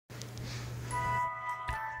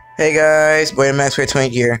Hey guys, Boy Max 20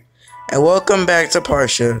 here, and welcome back to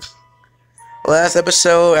Partia. Last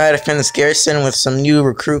episode, I had to finish Garrison with some new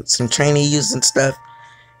recruits, some trainees and stuff.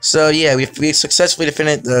 So yeah, we successfully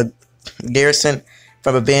defended the Garrison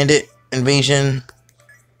from a bandit invasion.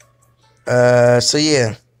 So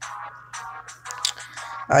yeah,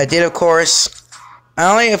 I did, of course.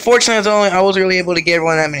 Unfortunately, I wasn't really able to get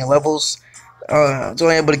everyone that many levels. I was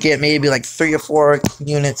only able to get maybe like 3 or 4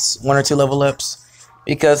 units, 1 or 2 level ups.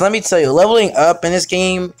 Because let me tell you, leveling up in this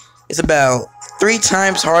game is about 3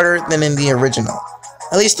 times harder than in the original.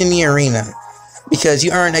 At least in the arena. Because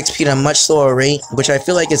you earn XP at a much slower rate, which I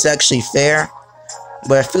feel like is actually fair.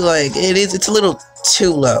 But I feel like it's a little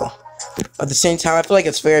too low. At the same time, I feel like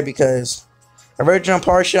it's fair because original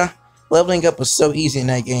Partia, leveling up was so easy in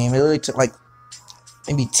that game. It literally took like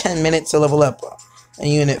maybe 10 minutes to level up a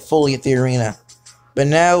unit fully at the arena. But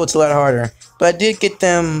now it's a lot harder. But I did get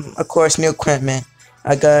them, of course, new equipment.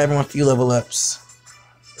 I got everyone a few level ups.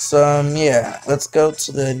 So, yeah, let's go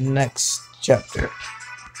to the next chapter.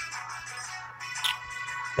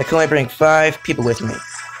 I can only bring 5 people with me.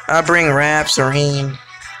 I'll bring Raph, Serene.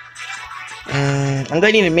 I'm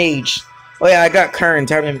gonna need a mage. Oh yeah, I got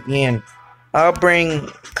Kerns. I haven't even began. I'll bring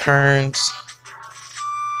Kerns.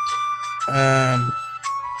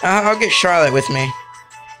 I'll get Charlotte with me.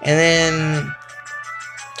 And then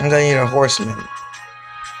I'm gonna need a horseman.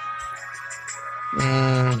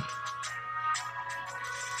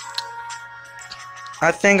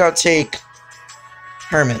 I think I'll take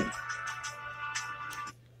Herman.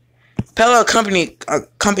 Pella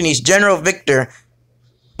accompanies General Victor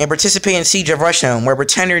and participate in Siege of Rushelm, where a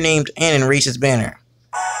pretender named Annan raised his banner.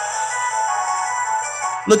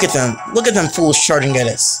 Look at them. Look at them fools charging at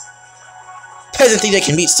us. Peasants think they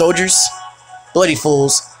can beat soldiers? Bloody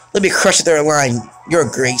fools. Let me crush at their line, your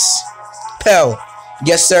grace. Pell.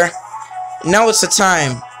 Yes, sir. Now it's the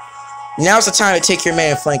time. Now's the time to take your men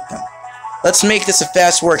and flank them. Let's make this a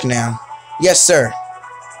fast work now. Yes, sir.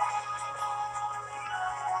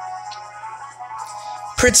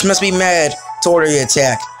 Prince must be mad to order the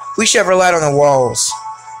attack. We should have relied on the walls.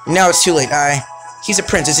 Now it's too late. He's a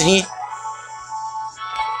prince, isn't he?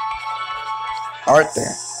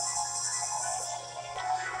 Arthur.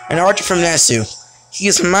 An archer from Nassau. He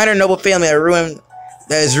is a minor noble family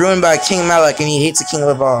that is ruined by King Malak, and he hates the king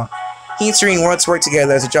of all. He and Serene once worked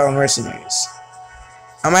together as a job of mercenaries.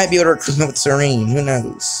 I might be able to recruit him with Serene. Who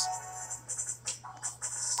knows?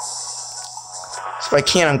 If I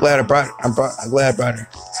can, I'm glad I brought her.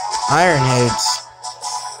 Ironheads.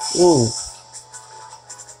 Ooh.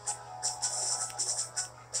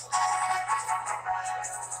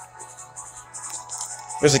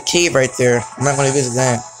 There's a cave right there. I might want to visit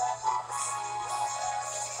that.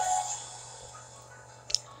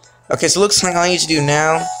 Okay, so it looks like all I need to do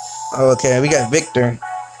now. Oh, okay, we got Victor.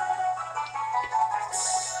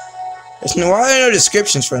 Why are there no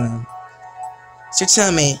descriptions for them? So you're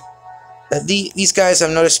telling me that these guys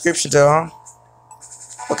have no descriptions at all?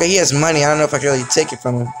 Okay, he has money. I don't know if I can really take it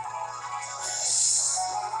from him.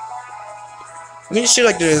 Let me just show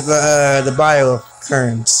like the bio of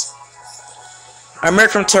Kearns. I'm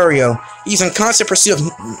Merc from Torio. He's in constant pursuit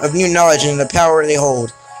of new knowledge and the power they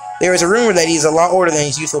hold. There is a rumor that he's a lot older than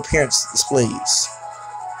his youthful appearance displays.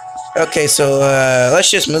 Okay, so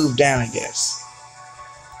let's just move down, I guess.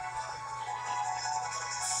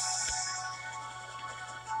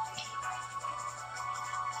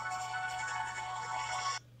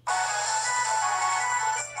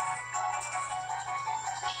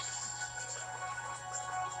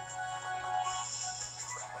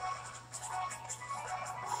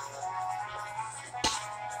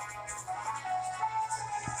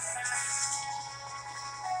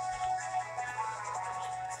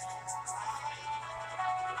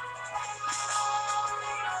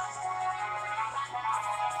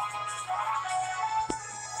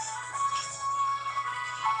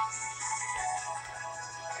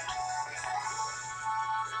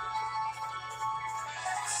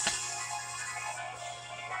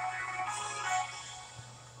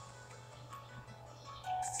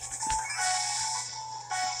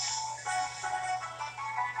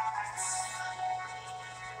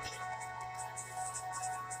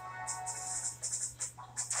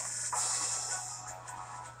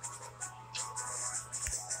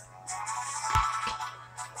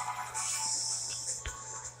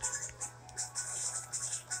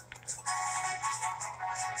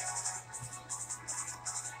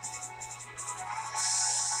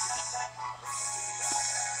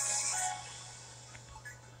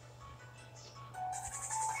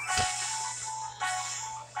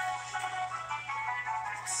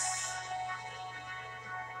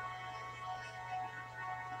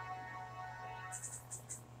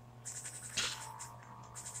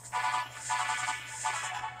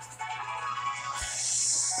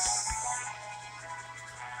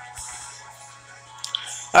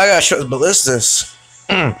 I gotta show the ballistas.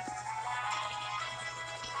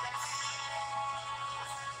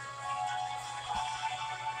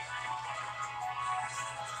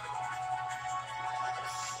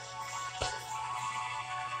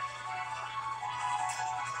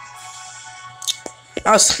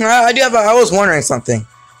 I was wondering something.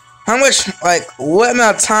 How much, like, what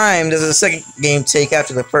amount of time does the second game take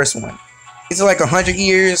after the first one? Is it like 100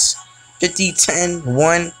 years? 50, 10,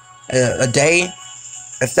 1, a day?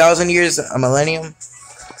 1,000 years? A millennium?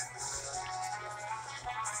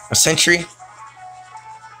 A century?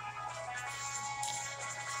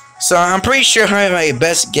 So I'm pretty sure my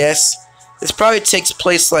best guess, this probably takes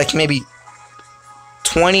place like maybe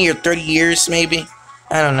 20 or 30 years, maybe?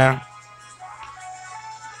 I don't know.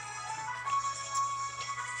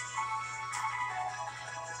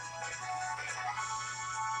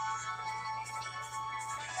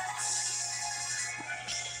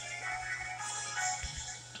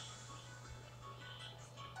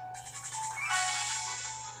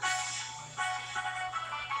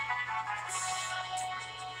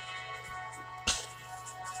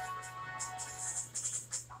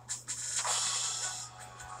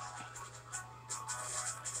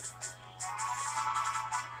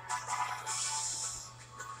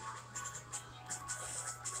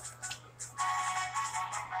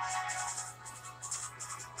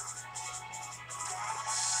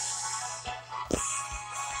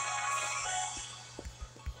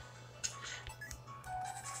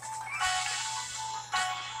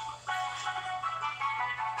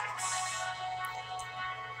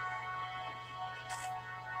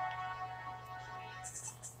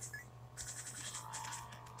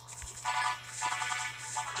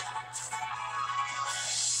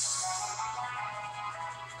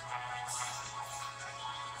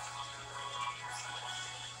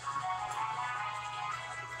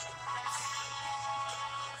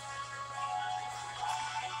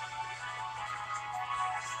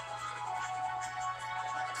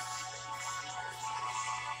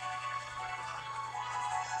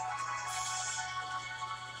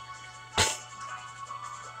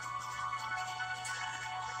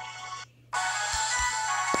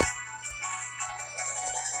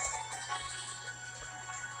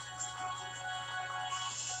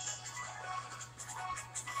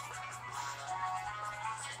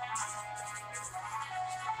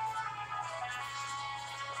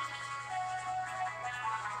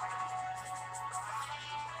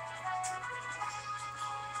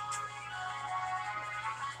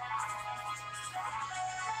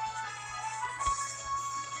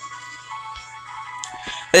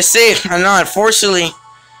 Let's see, Anon forcibly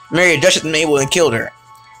married Duchess Mabel and killed her.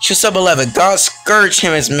 She was so beloved. God scourged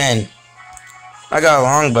him as men. I got a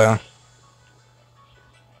longbow.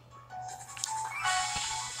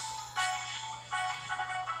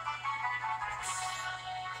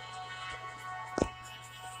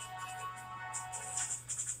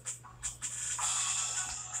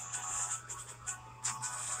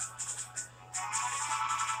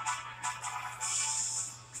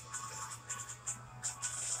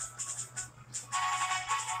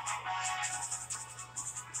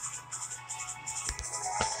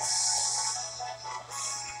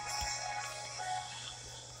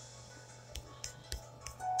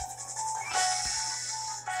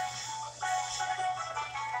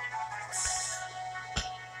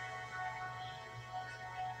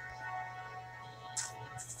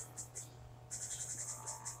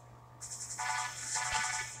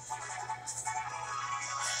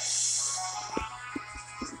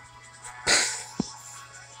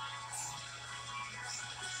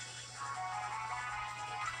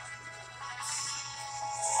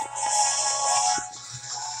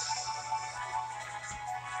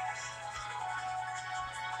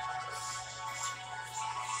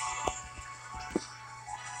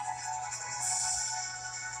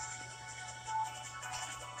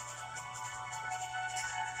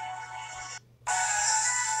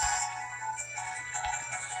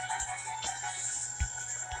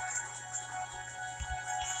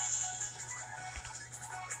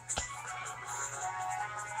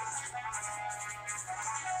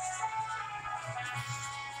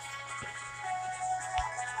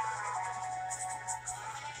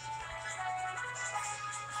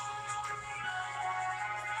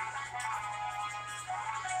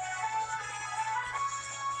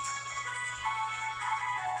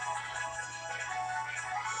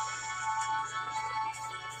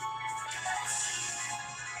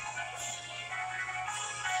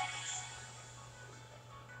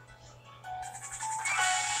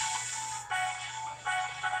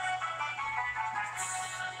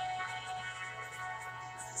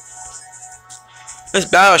 This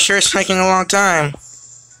battle sure is taking a long time.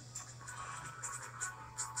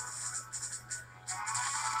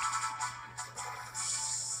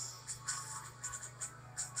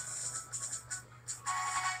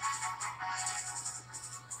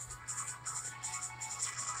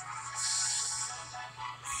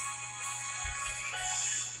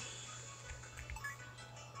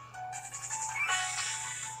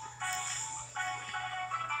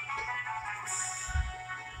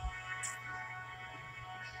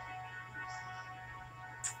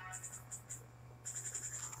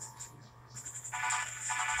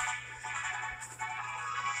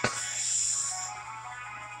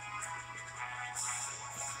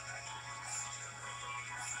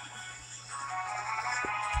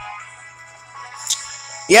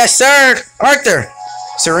 Yes, sir! Arthur!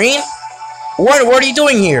 Serene? What are you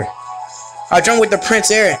doing here? I joined with the Prince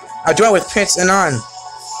Eric. I joined with Prince Anon.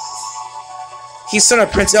 He's son of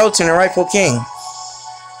Prince Elton, the rightful king.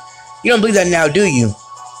 You don't believe that now, do you?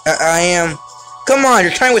 I am. Come on,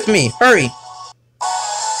 you're trying with me. Hurry.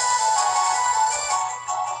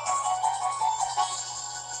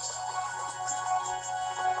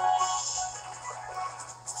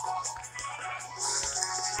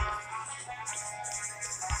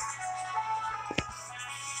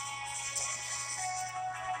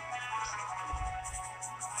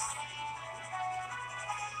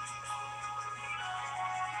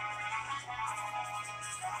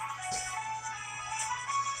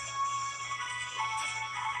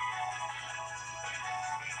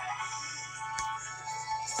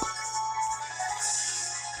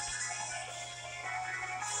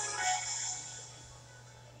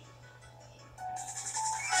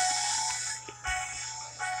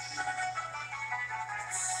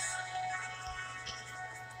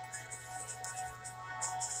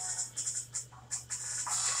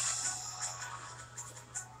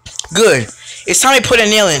 Good. It's time to put a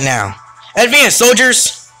nail in it now. Advance,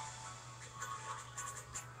 soldiers!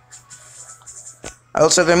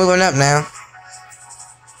 Looks like they're moving up now.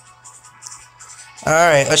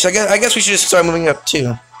 Alright, I guess we should just start moving up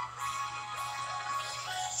too.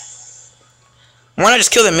 Why not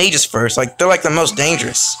just kill the mages first? Like, they're like the most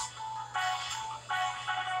dangerous.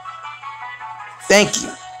 Thank you.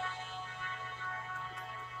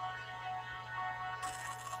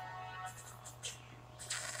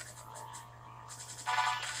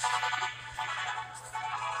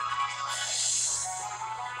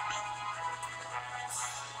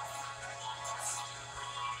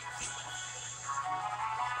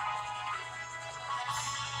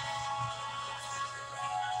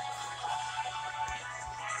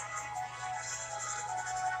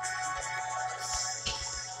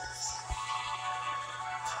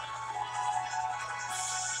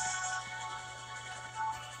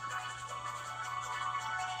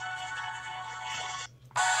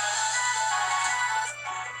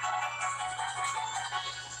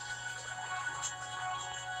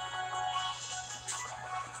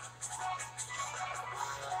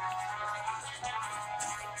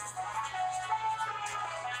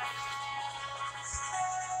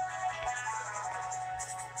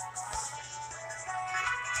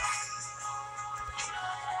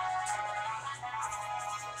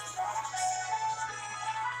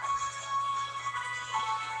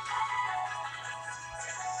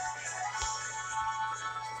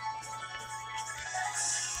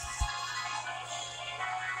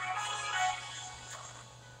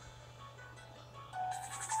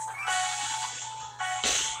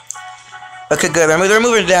 Okay, good. They're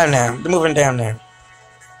moving down now. They're moving down there.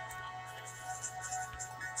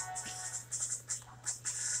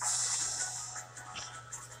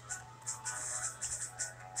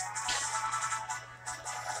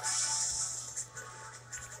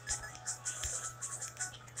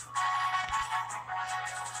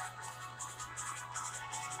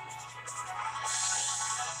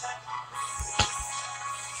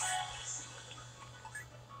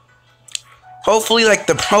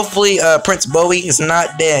 Hopefully, Prince Bowie is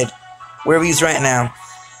not dead wherever he's right now.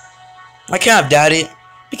 I kind of doubt it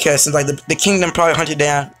because since the kingdom probably hunted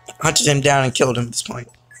him down and killed him at this point.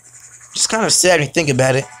 Just kind of sad when you think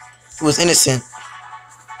about it. He was innocent.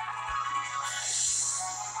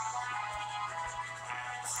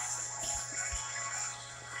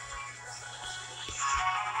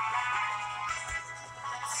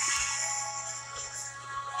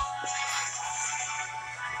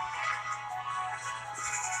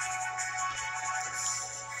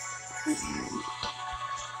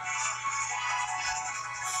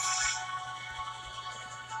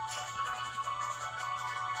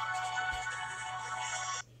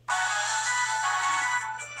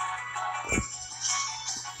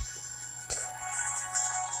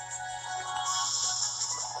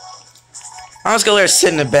 I'm just gonna let her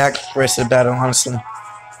sit in the back for the rest of the battle, honestly.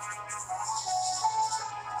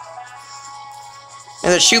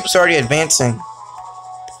 And the troops already advancing.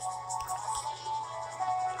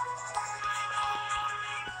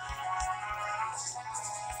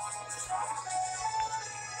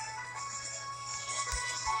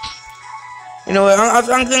 You know what?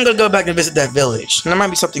 I'm gonna go back and visit that village. There might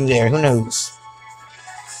be something there. Who knows?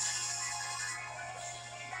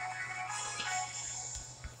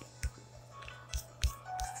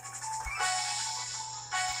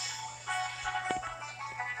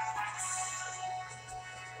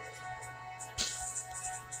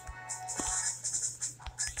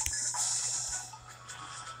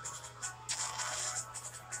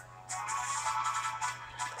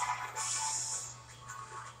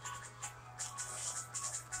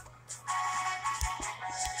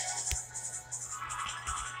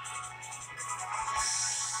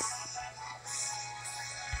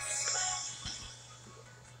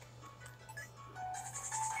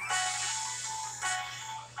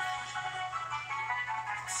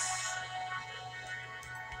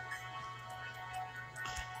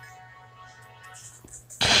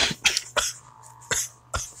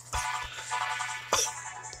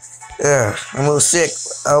 Yeah, I'm a little sick.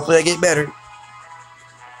 Hopefully I get better.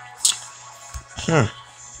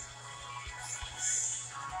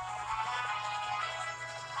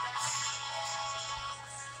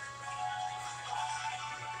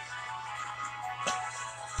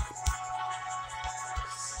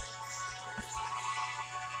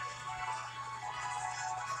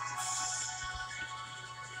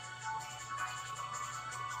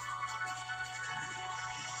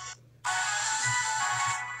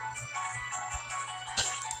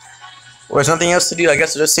 Or there's nothing else to do. I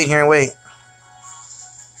guess I'll just sit here and wait.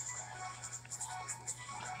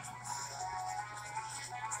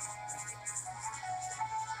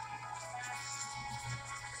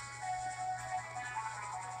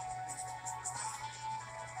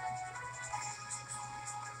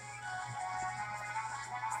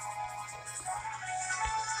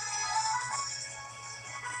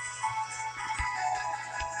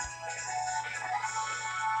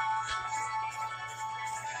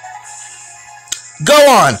 Go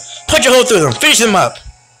on! Put your hole through them. Finish them up.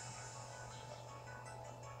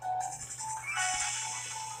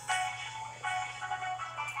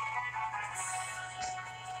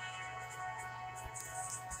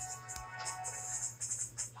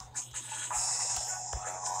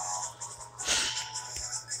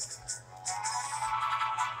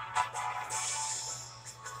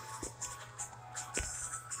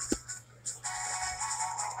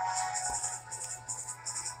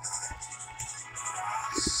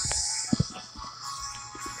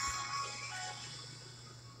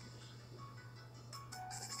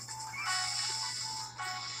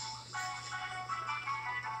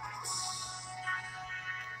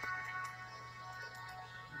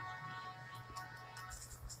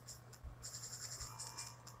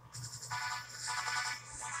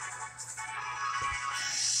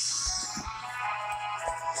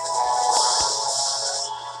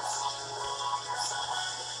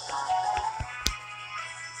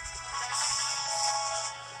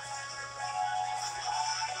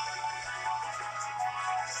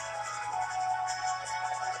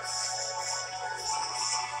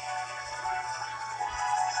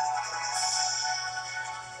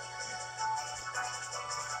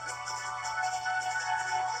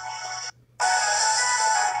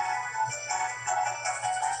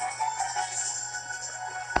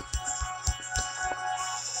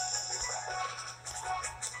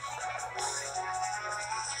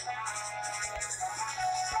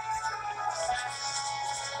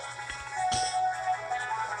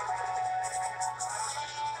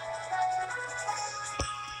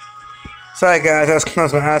 Sorry guys, I was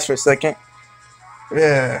closing my eyes for a second.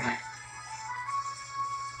 Yeah.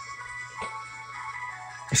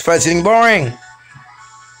 This fight's getting boring.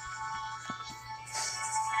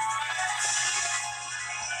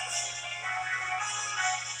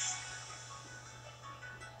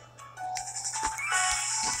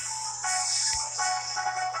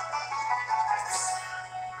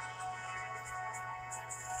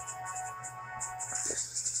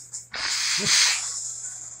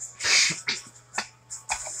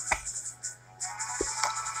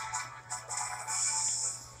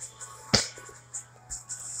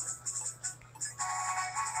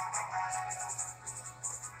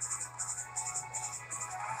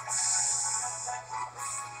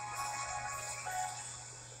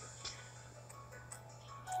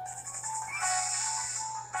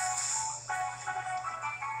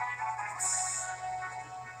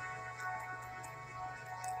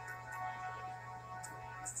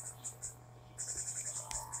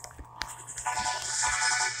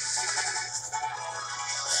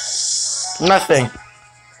 Nothing.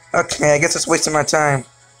 Okay, I guess it's wasting my time.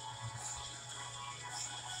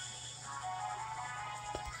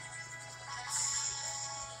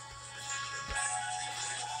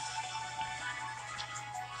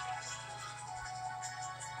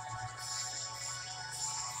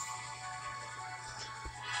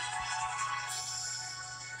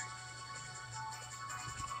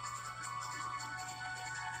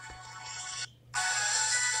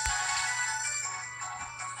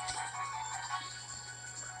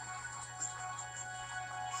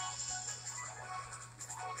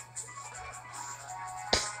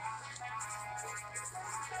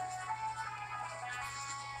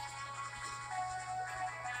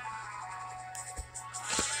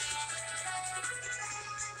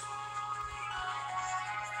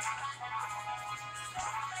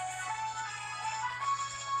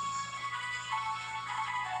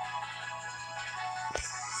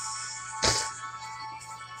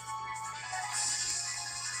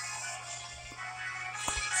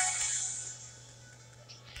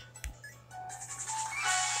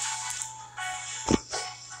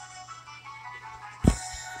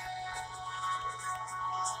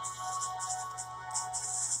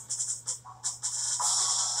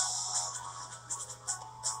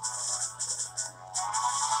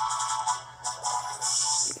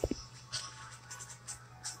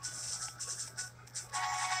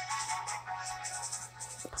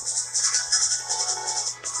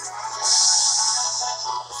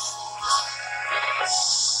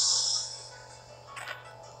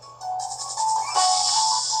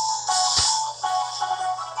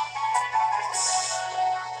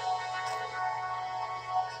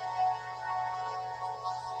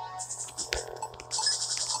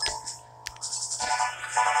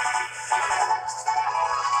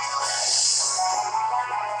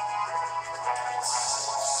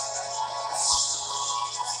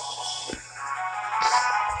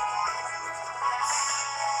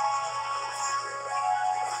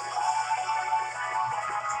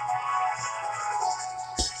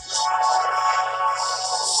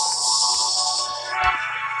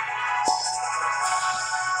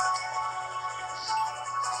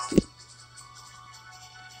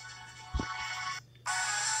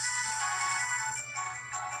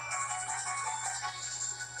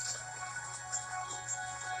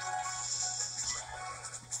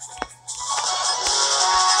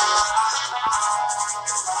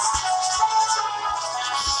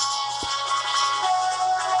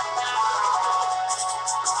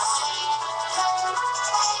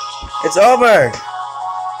 It's over.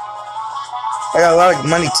 I got a lot of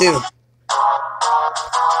money too.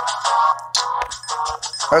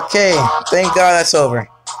 Okay, thank God that's over.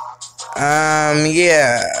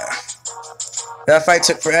 Yeah. That fight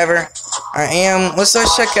took forever.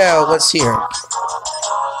 Let's check out what's here.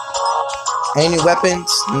 Any new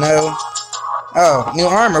weapons? No. Oh, new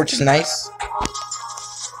armor, which is nice.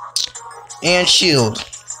 And shield.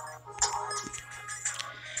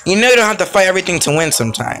 You know you don't have to fight everything to win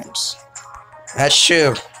sometimes. That's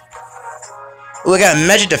true. Ooh, I got a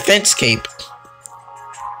measured defense cape.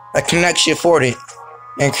 That can actually afford it.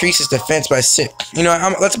 It increases defense by 6. You know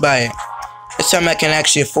what, let's buy it. It's something I can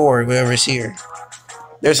actually afford, whatever's here.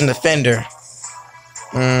 There's a defender.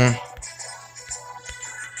 There's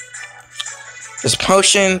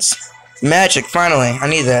potions. Magic, finally. I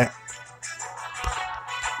need that.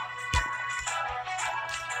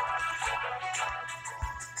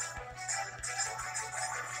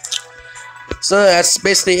 So that's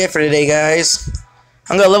basically it for today, guys.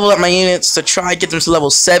 I'm gonna level up my units to try to get them to level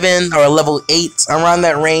 7 or level 8, around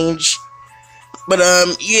that range. But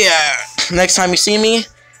yeah, next time you see me,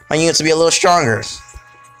 my units will be a little stronger.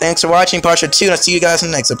 Thanks for watching Partia 2, and I'll see you guys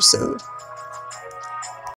in the next episode.